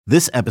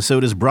This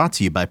episode is brought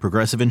to you by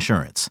Progressive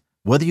Insurance.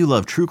 Whether you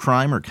love true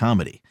crime or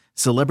comedy,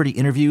 celebrity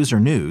interviews or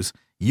news,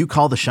 you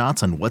call the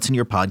shots on what's in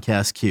your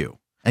podcast queue.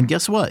 And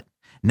guess what?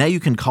 Now you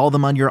can call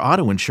them on your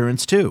auto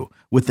insurance too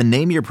with the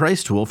Name Your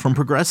Price tool from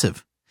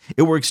Progressive.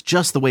 It works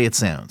just the way it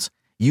sounds.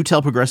 You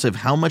tell Progressive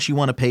how much you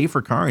want to pay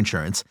for car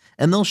insurance,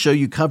 and they'll show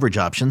you coverage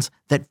options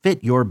that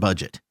fit your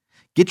budget.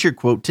 Get your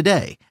quote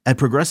today at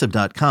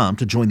Progressive.com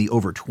to join the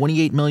over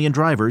 28 million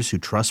drivers who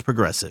trust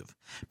Progressive.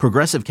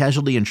 Progressive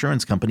Casualty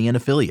Insurance Company and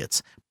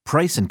Affiliates.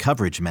 Price and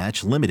coverage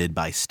match limited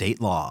by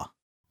state law.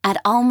 At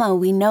Alma,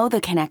 we know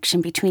the connection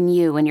between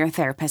you and your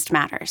therapist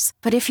matters.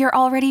 But if you're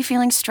already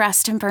feeling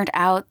stressed and burnt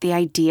out, the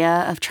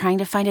idea of trying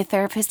to find a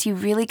therapist you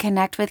really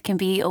connect with can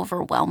be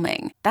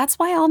overwhelming. That's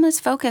why Alma's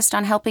focused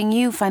on helping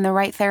you find the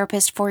right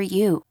therapist for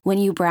you. When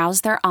you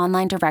browse their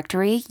online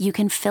directory, you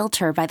can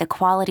filter by the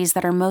qualities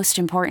that are most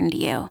important to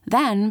you.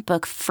 Then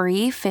book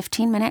free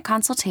 15-minute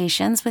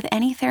consultations with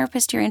any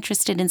therapist you're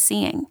interested in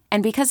seeing.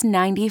 And because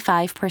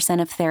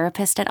 95% of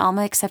therapists at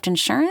Alma accept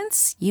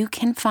insurance, you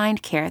can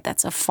find care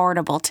that's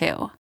affordable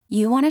too.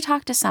 You want to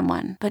talk to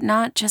someone, but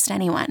not just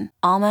anyone.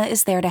 Alma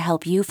is there to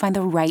help you find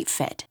the right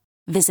fit.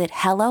 Visit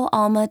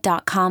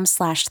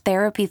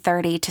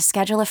helloalma.com/therapy30 to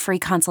schedule a free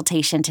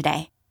consultation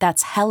today.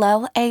 That's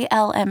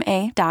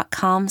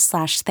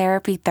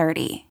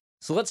helloalma.com/therapy30.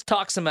 So let's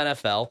talk some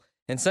NFL.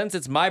 And since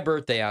it's my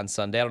birthday on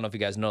Sunday, I don't know if you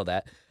guys know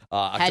that.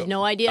 Had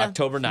no idea.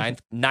 October 9th,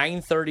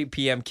 9:30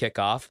 p.m.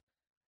 kickoff.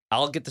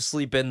 I'll get to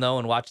sleep in, though,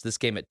 and watch this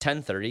game at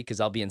 10:30 because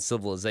I'll be in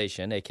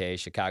Civilization, a.k.a.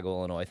 Chicago,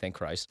 Illinois, thank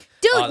Christ.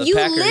 Dude, you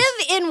Packers, live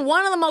in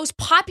one of the most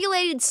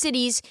populated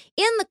cities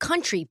in the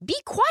country. Be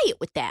quiet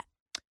with that.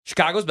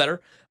 Chicago's better,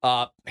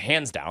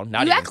 hands down.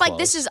 Not you even act like close.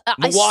 this is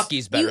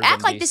Milwaukee's better. You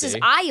act than like DC. this is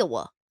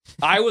Iowa.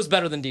 Iowa's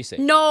better than DC.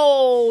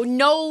 No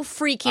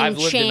freaking I've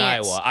lived chance. in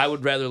Iowa. I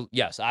would rather,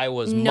 yes,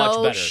 Iowa's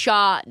no much better.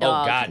 Shot,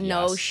 dog. Oh, God,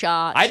 no yes.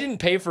 shot. I didn't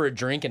pay for a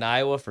drink in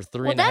Iowa for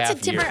three and a half years. Well,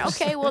 that's a different.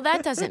 Okay, well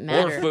that doesn't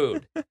matter. Or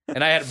food.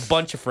 And I had a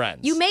bunch of friends.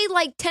 You made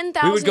like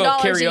 $10,000 We would go a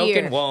karaoke,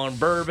 year. one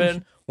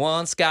bourbon,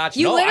 one scotch.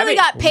 You literally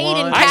got paid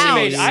in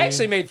cows. I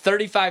actually made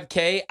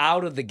 $35K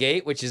out of the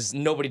gate, which is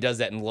nobody does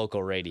that in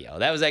local radio.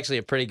 That was actually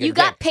a pretty good. You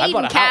got thing. paid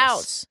in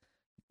cows.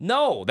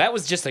 No, that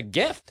was just a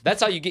gift.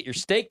 That's how you get your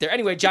steak there.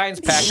 Anyway,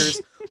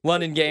 Giants-Packers,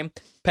 London game.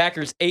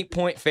 Packers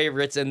 8-point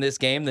favorites in this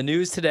game. The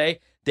news today,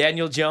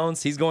 Daniel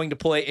Jones, he's going to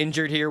play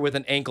injured here with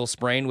an ankle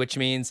sprain, which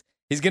means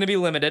he's going to be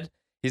limited.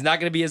 He's not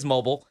going to be as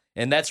mobile.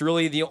 And that's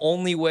really the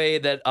only way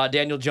that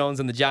Daniel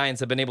Jones and the Giants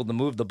have been able to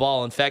move the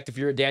ball. In fact, if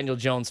you're a Daniel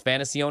Jones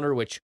fantasy owner,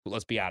 which,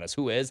 let's be honest,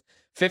 who is?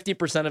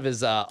 50% of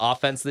his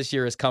offense this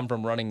year has come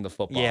from running the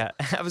football. Yeah,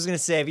 I was going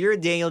to say, if you're a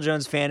Daniel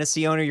Jones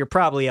fantasy owner, you're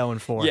probably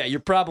 0-4. Yeah, you're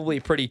probably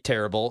pretty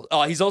terrible.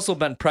 He's also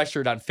been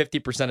pressured on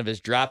 50% of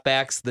his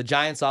dropbacks. The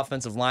Giants'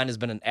 offensive line has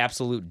been an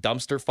absolute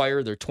dumpster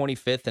fire. They're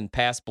 25th in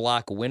pass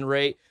block win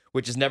rate,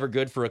 which is never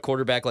good for a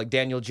quarterback like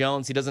Daniel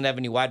Jones. He doesn't have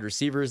any wide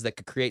receivers that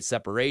could create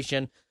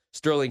separation.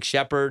 Sterling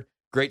Shepard,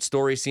 great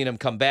story seeing him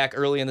come back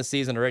early in the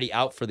season, already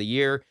out for the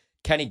year.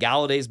 Kenny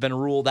Galladay's been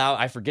ruled out.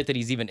 I forget that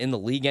he's even in the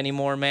league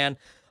anymore, man.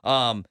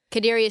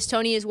 Kadarius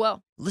Toney as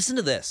well. Listen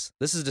to this.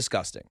 This is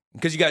disgusting.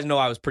 Because you guys know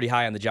I was pretty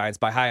high on the Giants.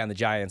 By high on the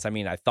Giants, I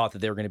mean I thought that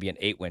they were going to be an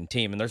 8-win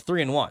team, and they're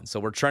 3-1,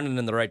 so we're trending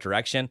in the right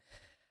direction.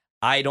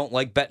 I don't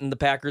like betting the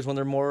Packers when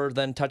they're more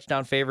than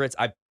touchdown favorites.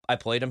 I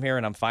played them here,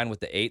 and I'm fine with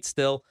the 8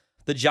 still.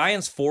 The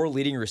Giants' 4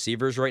 leading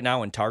receivers right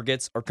now in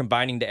targets are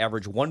combining to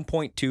average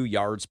 1.2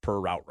 yards per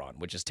route run,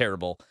 which is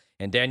terrible.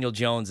 And Daniel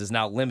Jones is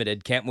now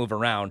limited, can't move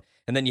around.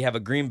 And then you have a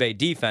Green Bay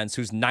defense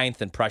who's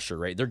 9th in pressure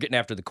rate. They're getting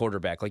after the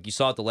quarterback. Like you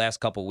saw it the last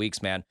couple of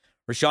weeks, man.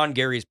 Rashawn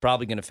Gary is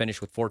probably going to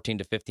finish with 14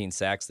 to 15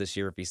 sacks this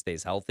year if he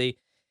stays healthy.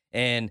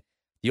 And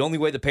the only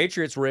way the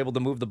Patriots were able to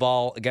move the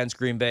ball against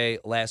Green Bay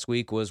last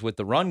week was with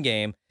the run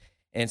game.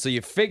 And so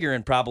you're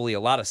figuring probably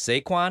a lot of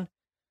Saquon.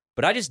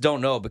 But I just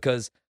don't know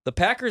because the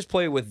Packers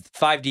play with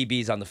 5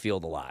 DBs on the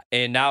field a lot.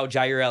 And now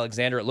Jair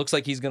Alexander, it looks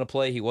like he's going to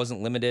play. He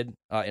wasn't limited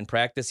in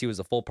practice. He was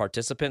a full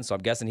participant, so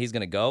I'm guessing he's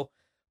going to go.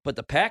 But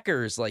the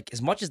Packers, like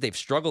as much as they've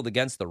struggled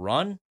against the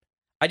run,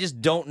 I just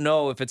don't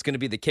know if it's going to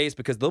be the case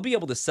because they'll be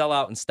able to sell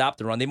out and stop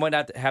the run. They might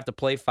not have to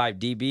play 5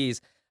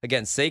 DBs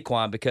against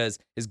Saquon because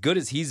as good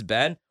as he's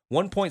been,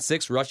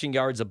 1.6 rushing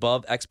yards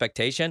above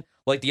expectation,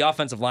 like the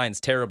offensive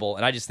line's terrible.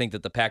 And I just think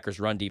that the Packers'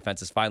 run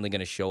defense is finally going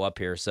to show up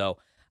here. So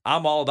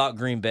I'm all about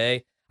Green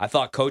Bay. I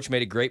thought Coach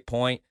made a great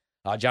point,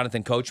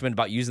 Jonathan Coachman,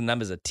 about using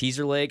them as a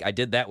teaser leg. I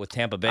did that with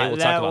Tampa Bay. We'll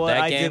talk about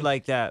that game. I did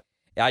like that.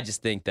 I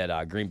just think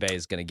that Green Bay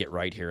is going to get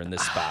right here in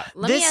this spot.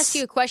 Let me ask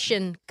you a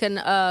question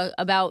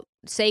about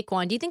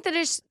Saquon. Do you think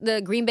that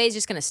the Green Bay is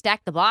just going to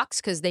stack the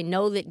box because they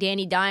know that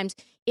Danny Dimes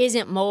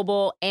isn't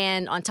mobile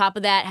and on top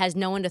of that has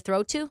no one to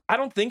throw to? I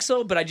don't think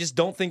so, but I just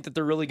don't think that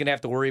they're really going to have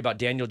to worry about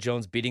Daniel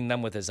Jones beating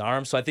them with his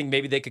arm. So I think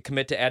maybe they could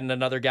commit to adding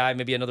another guy,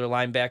 maybe another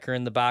linebacker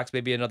in the box,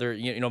 maybe another,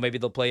 maybe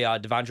they'll play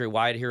Devondre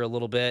Wyatt here a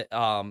little bit.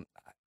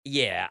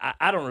 Yeah,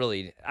 I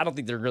don't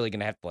think they're really going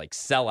to have to like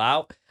sell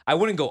out. I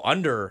wouldn't go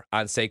under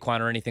on Saquon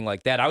or anything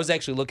like that. I was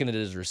actually looking at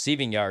his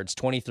receiving yards,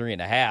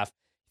 23.5,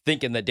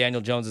 thinking that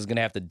Daniel Jones is going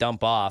to have to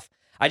dump off.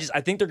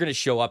 I think they're going to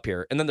show up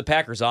here. And then the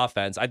Packers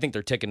offense, I think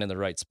they're ticking in the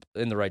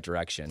right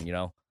direction, you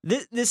know.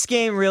 This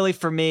game really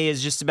for me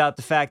is just about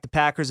the fact the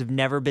Packers have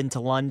never been to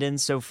London.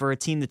 So for a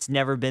team that's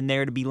never been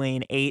there to be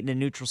laying 8 in a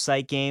neutral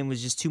site game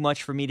was just too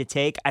much for me to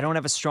take. I don't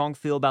have a strong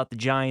feel about the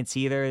Giants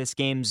either. This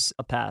game's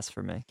a pass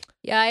for me.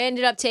 Yeah, I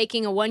ended up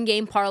taking a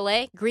 1-game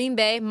parlay. Green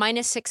Bay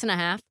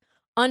 -6.5,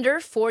 under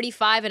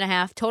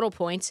 45.5 total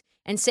points,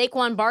 and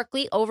Saquon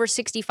Barkley over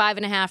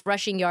 65.5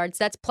 rushing yards.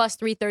 That's plus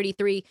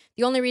 333.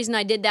 The only reason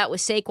I did that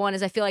with Saquon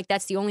is I feel like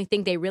that's the only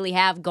thing they really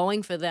have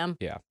going for them.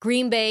 Yeah.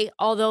 Green Bay,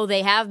 although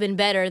they have been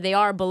better, they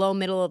are below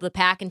middle of the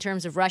pack in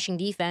terms of rushing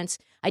defense.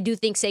 I do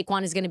think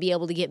Saquon is going to be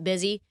able to get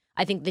busy.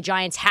 I think the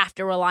Giants have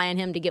to rely on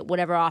him to get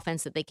whatever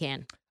offense that they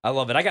can. I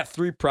love it. I got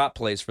 3 prop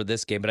plays for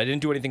this game, but I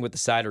didn't do anything with the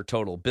side or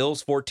total.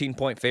 Bills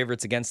 14-point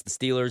favorites against the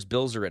Steelers.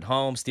 Bills are at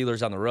home.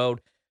 Steelers on the road.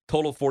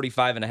 Total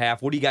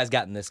 45.5. What do you guys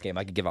got in this game?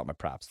 I could give out my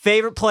props.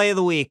 Favorite play of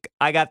the week.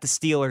 I got the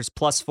Steelers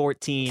plus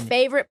 14.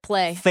 Favorite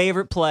play.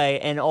 Favorite play,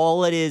 and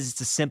all it is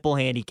a simple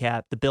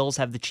handicap. The Bills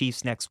have the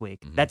Chiefs next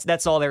week.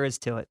 That's all there is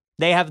to it.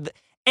 They have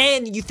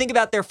and you think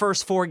about their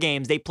first 4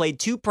 games. They played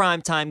 2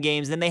 primetime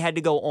games, then they had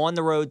to go on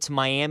the road to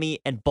Miami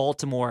and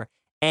Baltimore,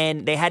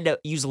 and they had to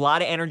use a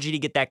lot of energy to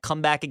get that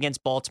comeback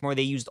against Baltimore.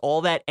 They used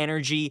all that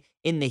energy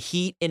in the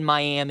heat in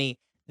Miami.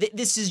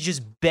 This is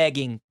just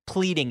begging,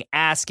 pleading,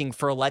 asking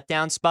for a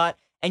letdown spot.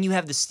 And you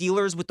have the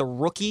Steelers with the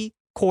rookie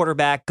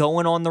quarterback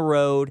going on the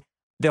road.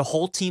 The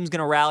whole team's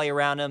going to rally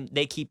around him.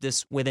 They keep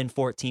this within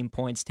 14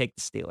 points. Take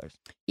the Steelers.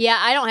 Yeah,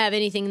 I don't have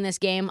anything in this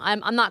game.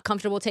 I'm not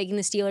comfortable taking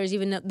the Steelers,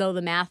 even though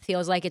the math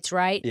feels like it's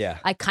right. Yeah.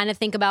 I kind of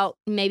think about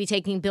maybe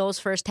taking Bills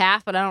first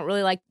half, but I don't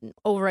really like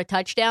over a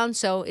touchdown.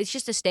 So it's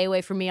just a stay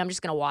away from me. I'm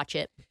just going to watch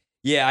it.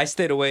 Yeah, I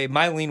stayed away.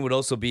 My lean would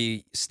also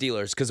be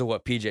Steelers because of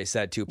what PJ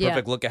said, too.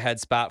 Perfect look-ahead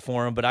spot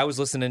for him. But I was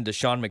listening to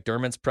Sean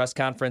McDermott's press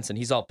conference, and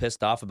he's all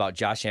pissed off about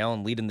Josh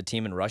Allen leading the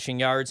team in rushing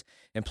yards.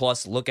 And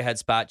plus, look-ahead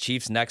spot,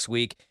 Chiefs next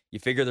week. You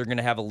figure they're going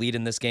to have a lead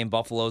in this game.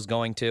 Buffalo's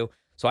going to.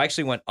 So I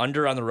actually went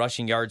under on the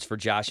rushing yards for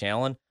Josh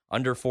Allen,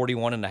 under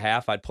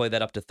 41.5. I'd play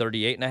that up to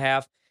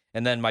 38.5.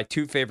 And then my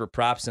 2 favorite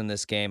props in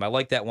this game, I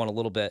like that one a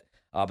little bit,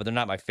 but they're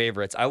not my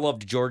favorites. I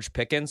loved George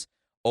Pickens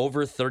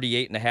over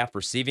 38.5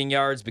 receiving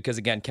yards because,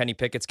 again, Kenny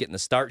Pickett's getting the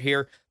start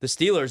here. The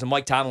Steelers, and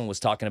Mike Tomlin was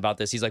talking about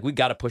this, he's like, we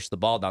got to push the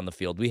ball down the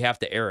field. We have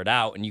to air it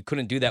out, and you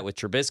couldn't do that with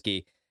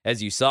Trubisky,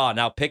 as you saw.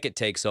 Now Pickett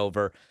takes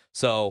over.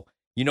 So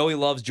you know he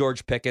loves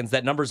George Pickens.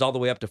 That number's all the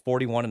way up to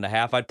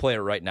 41.5. I'd play it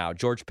right now.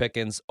 George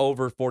Pickens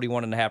over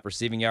 41.5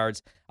 receiving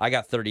yards. I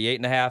got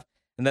 38.5.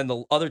 And then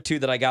the other 2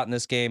 that I got in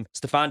this game,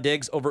 Stephon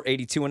Diggs over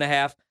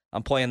 82.5.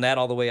 I'm playing that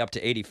all the way up to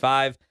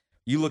 85.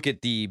 You look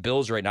at the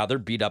Bills right now; they're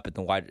beat up in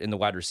the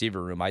wide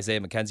receiver room.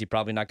 Isaiah McKenzie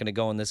probably not going to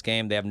go in this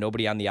game. They have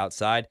nobody on the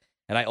outside.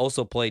 And I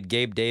also played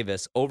Gabe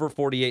Davis over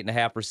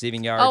 48.5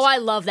 receiving yards. Oh, I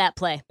love that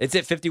play. It's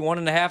at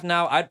 51.5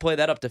 now. I'd play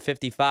that up to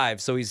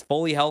 55. So he's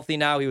fully healthy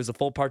now. He was a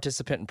full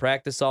participant in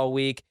practice all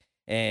week.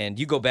 And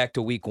you go back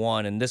to week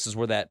 1, and this is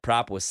where that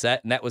prop was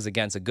set, and that was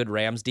against a good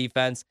Rams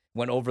defense.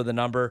 Went over the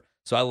number.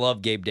 So I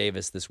love Gabe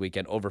Davis this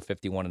weekend over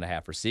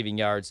 51.5 receiving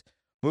yards.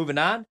 Moving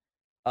on.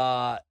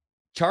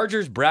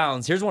 Chargers,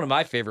 Browns. Here's one of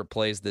my favorite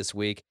plays this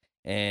week.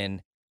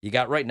 And you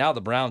got right now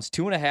the Browns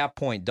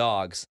 2.5-point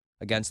dogs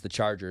against the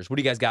Chargers. What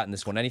do you guys got in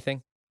this one?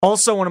 Anything?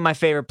 Also one of my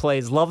favorite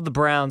plays. Love the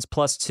Browns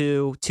plus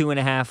 2,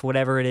 2.5,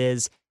 whatever it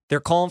is. They're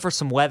calling for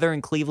some weather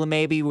in Cleveland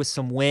maybe with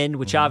some wind,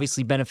 which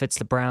obviously benefits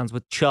the Browns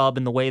with Chubb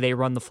and the way they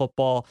run the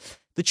football.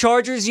 The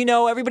Chargers,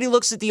 everybody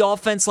looks at the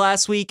offense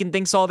last week and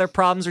thinks all their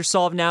problems are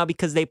solved now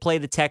because they play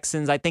the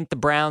Texans. I think the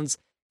Browns,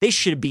 they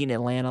should have beaten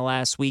Atlanta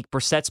last week.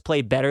 Brissett's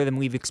played better than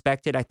we've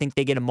expected. I think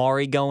they get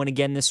Amari going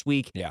again this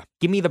week. Yeah.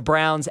 Give me the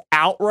Browns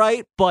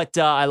outright, but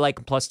I like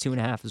them plus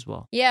 2.5 as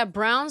well. Yeah,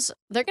 Browns,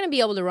 they're going to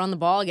be able to run the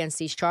ball against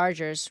these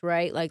Chargers,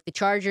 right? Like the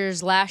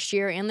Chargers last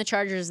year and the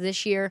Chargers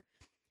this year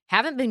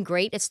haven't been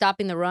great at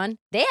stopping the run.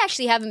 They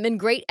actually haven't been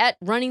great at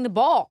running the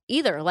ball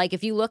either. Like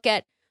if you look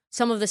at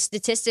some of the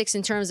statistics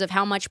in terms of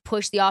how much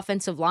push the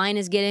offensive line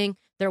is getting,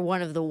 they're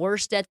one of the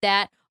worst at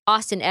that.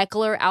 Austin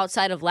Eckler,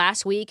 outside of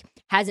last week,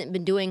 hasn't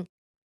been doing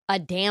a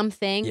damn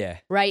thing,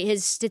 right?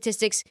 His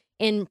statistics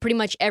in pretty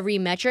much every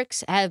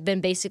metrics have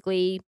been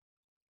basically,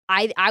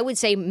 I would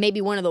say,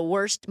 maybe one of the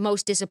worst,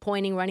 most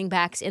disappointing running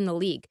backs in the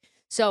league.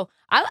 So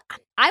I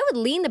would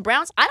lean the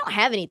Browns. I don't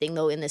have anything,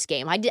 though, in this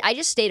game. I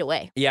just stayed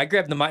away. Yeah, I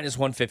grabbed the minus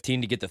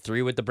 115 to get the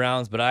 3 with the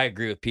Browns, but I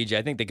agree with PJ.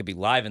 I think they could be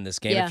live in this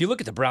game. Yeah. If you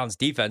look at the Browns'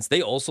 defense,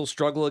 they also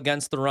struggle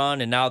against the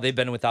run, and now they've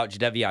been without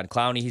Jadeveon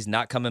Clowney. He's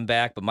not coming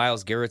back, but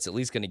Myles Garrett's at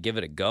least going to give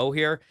it a go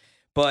here.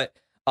 But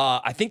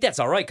I think that's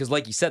all right because,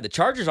 like you said, the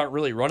Chargers aren't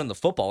really running the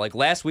football. Like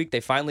last week,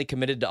 they finally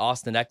committed to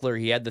Austin Eckler.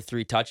 He had the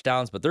 3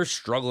 touchdowns, but they're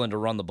struggling to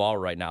run the ball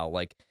right now.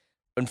 Like,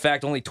 in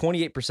fact, only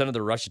 28% of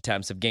their rush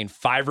attempts have gained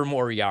 5 or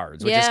more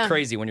yards, which is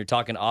crazy when you're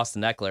talking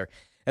Austin Eckler.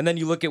 And then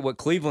you look at what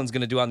Cleveland's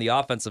going to do on the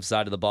offensive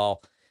side of the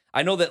ball.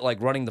 I know that like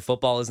running the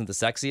football isn't the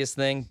sexiest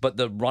thing, but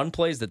the run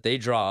plays that they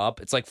draw up,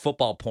 it's like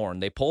football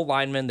porn. They pull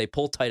linemen, they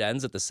pull tight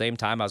ends at the same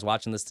time. I was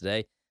watching this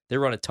today. They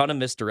run a ton of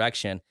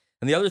misdirection.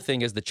 And the other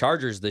thing is the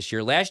Chargers this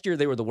year. Last year,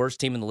 they were the worst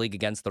team in the league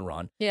against the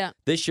run. Yeah.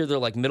 This year, they're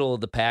like middle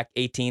of the pack,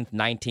 18th,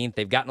 19th.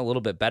 They've gotten a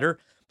little bit better,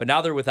 but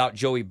now they're without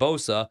Joey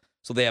Bosa,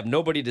 so they have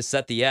nobody to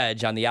set the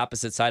edge on the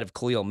opposite side of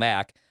Khalil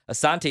Mack.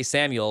 Asante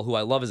Samuel, who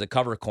I love as a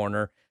cover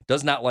corner,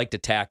 does not like to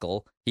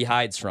tackle. He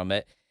hides from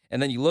it.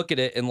 And then you look at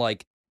it and,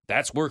 like,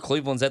 that's where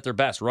Cleveland's at their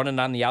best, running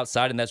on the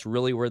outside, and that's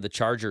really where the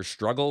Chargers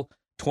struggle.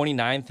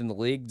 29th in the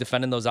league,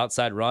 defending those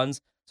outside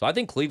runs. So I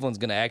think Cleveland's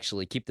going to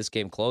actually keep this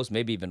game close,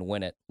 maybe even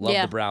win it.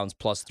 Love the Browns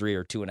 +3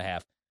 or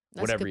 2.5,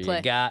 whatever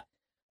you got.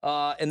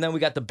 And then we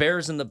got the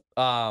Bears and the...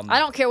 I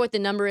don't care what the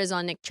number is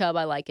on Nick Chubb.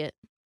 I like it.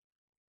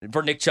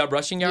 For Nick Chubb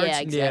rushing yards? Yeah,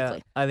 exactly.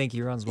 Yeah, I think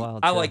he runs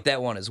wild. I like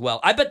that one as well.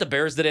 I bet the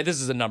Bears today,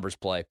 this is a numbers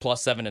play,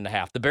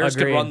 +7.5. The Bears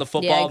can run the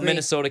football.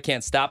 Minnesota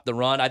can't stop the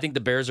run. I think the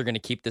Bears are going to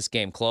keep this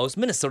game close.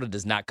 Minnesota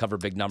does not cover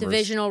big numbers.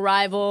 Divisional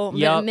rival.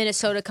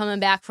 Minnesota coming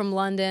back from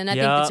London. I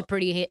think it's a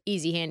pretty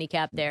easy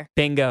handicap there.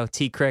 Bingo,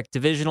 T-Crick.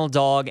 Divisional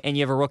dog, and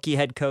you have a rookie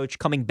head coach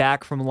coming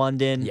back from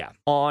London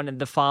on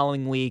the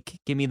following week.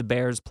 Give me the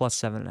Bears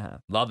 +7.5.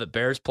 Love it.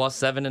 Bears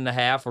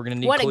 +7.5. We're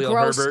going to need Khalil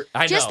Herbert.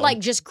 I know.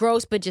 Just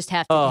gross, but just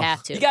have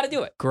to. You got to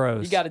do it.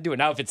 Gross. You got to do it.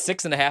 Now, if it's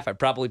 6.5, I'd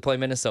probably play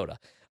Minnesota.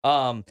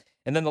 And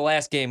then the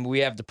last game we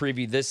have to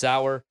preview this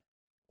hour,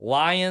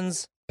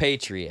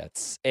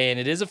 Lions-Patriots. And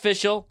it is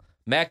official.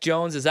 Mac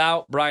Jones is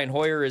out. Brian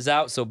Hoyer is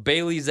out. So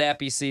Bailey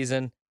Zappi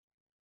season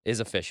is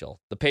official.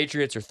 The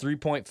Patriots are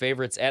 3-point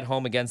favorites at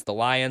home against the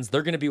Lions.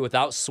 They're going to be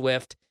without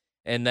Swift.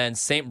 And then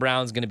St.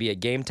 Brown's going to be a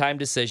game-time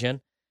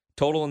decision.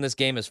 Total in this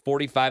game is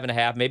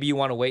 45.5. Maybe you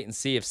want to wait and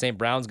see if St.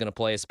 Brown's going to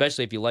play,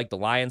 especially if you like the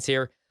Lions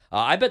here.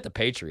 I bet the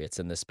Patriots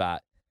in this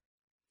spot.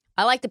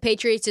 I like the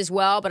Patriots as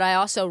well, but I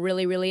also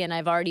really, and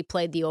I've already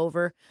played the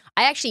over.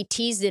 I actually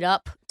teased it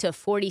up to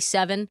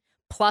 47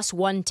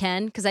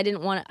 +110 because I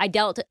didn't want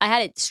to. I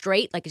had it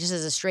straight, like just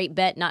as a straight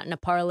bet, not in a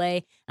parlay.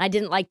 And I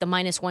didn't like the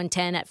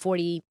 -110 at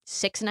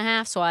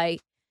 46.5, so I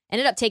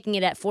ended up taking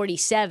it at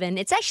 47.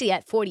 It's actually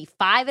at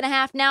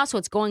 45.5 now, so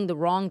it's going the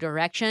wrong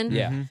direction.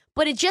 Yeah.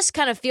 But it just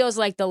kind of feels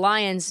like the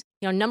Lions,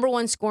 number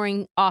one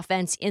scoring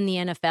offense in the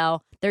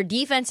NFL. Their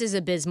defense is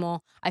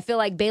abysmal. I feel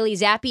like Bailey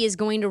Zappi is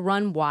going to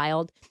run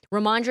wild.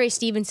 Ramondre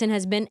Stevenson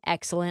has been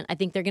excellent. I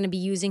think they're going to be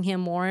using him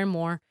more and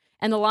more.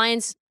 And the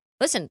Lions,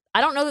 listen,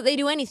 I don't know that they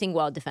do anything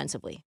well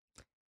defensively.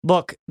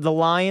 Look, the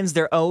Lions,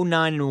 they're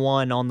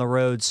 0-9-1 on the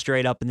road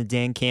straight up in the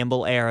Dan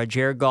Campbell era.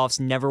 Jared Goff's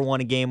never won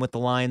a game with the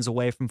Lions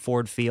away from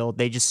Ford Field.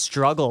 They just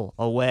struggle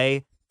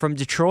away from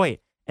Detroit.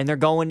 And they're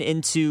going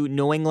into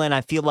New England.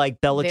 I feel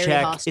like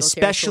Belichick,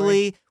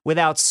 especially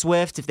without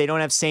Swift, if they don't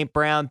have St.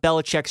 Brown,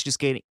 Belichick's just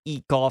going to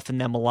eat Goff and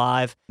them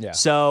alive. Yeah.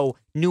 So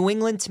New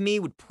England, to me,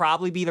 would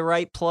probably be the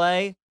right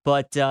play,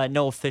 but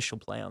no official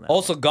play on that.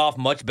 Also, Goff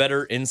much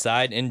better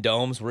inside in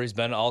domes where he's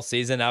been all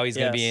season. Now he's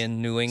going to be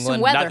in New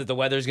England. Not that the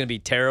weather's going to be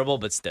terrible,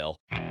 but still.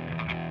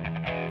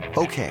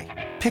 Okay,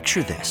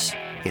 picture this.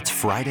 It's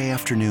Friday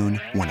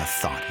afternoon when a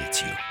thought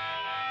hits you.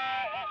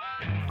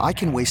 I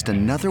can waste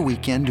another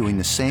weekend doing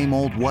the same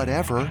old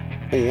whatever,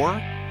 or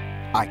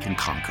I can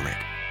conquer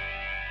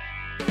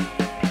it.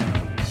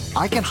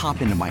 I can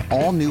hop into my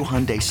all-new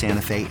Hyundai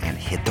Santa Fe and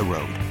hit the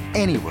road.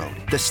 Any road.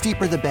 The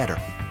steeper, the better.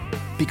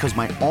 Because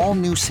my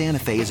all-new Santa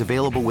Fe is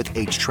available with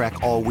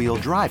H-Track all-wheel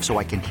drive, so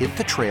I can hit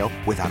the trail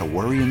without a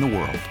worry in the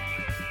world.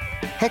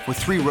 Heck, with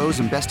 3 rows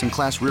and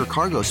best-in-class rear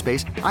cargo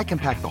space, I can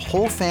pack the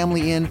whole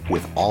family in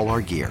with all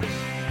our gear.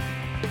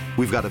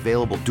 We've got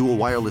available dual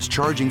wireless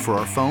charging for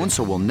our phones,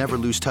 so we'll never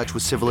lose touch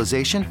with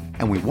civilization,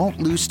 and we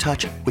won't lose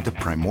touch with the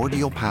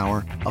primordial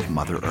power of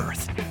Mother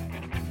Earth.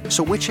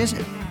 So which is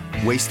it?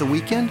 Waste the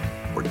weekend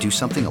or do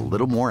something a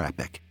little more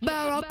epic?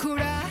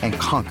 And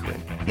conquer it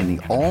in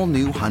the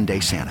all-new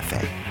Hyundai Santa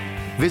Fe.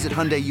 Visit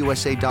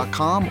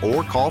HyundaiUSA.com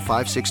or call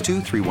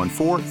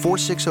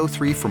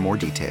 562-314-4603 for more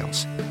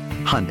details.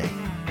 Hyundai,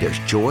 there's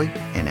joy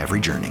in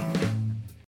every journey.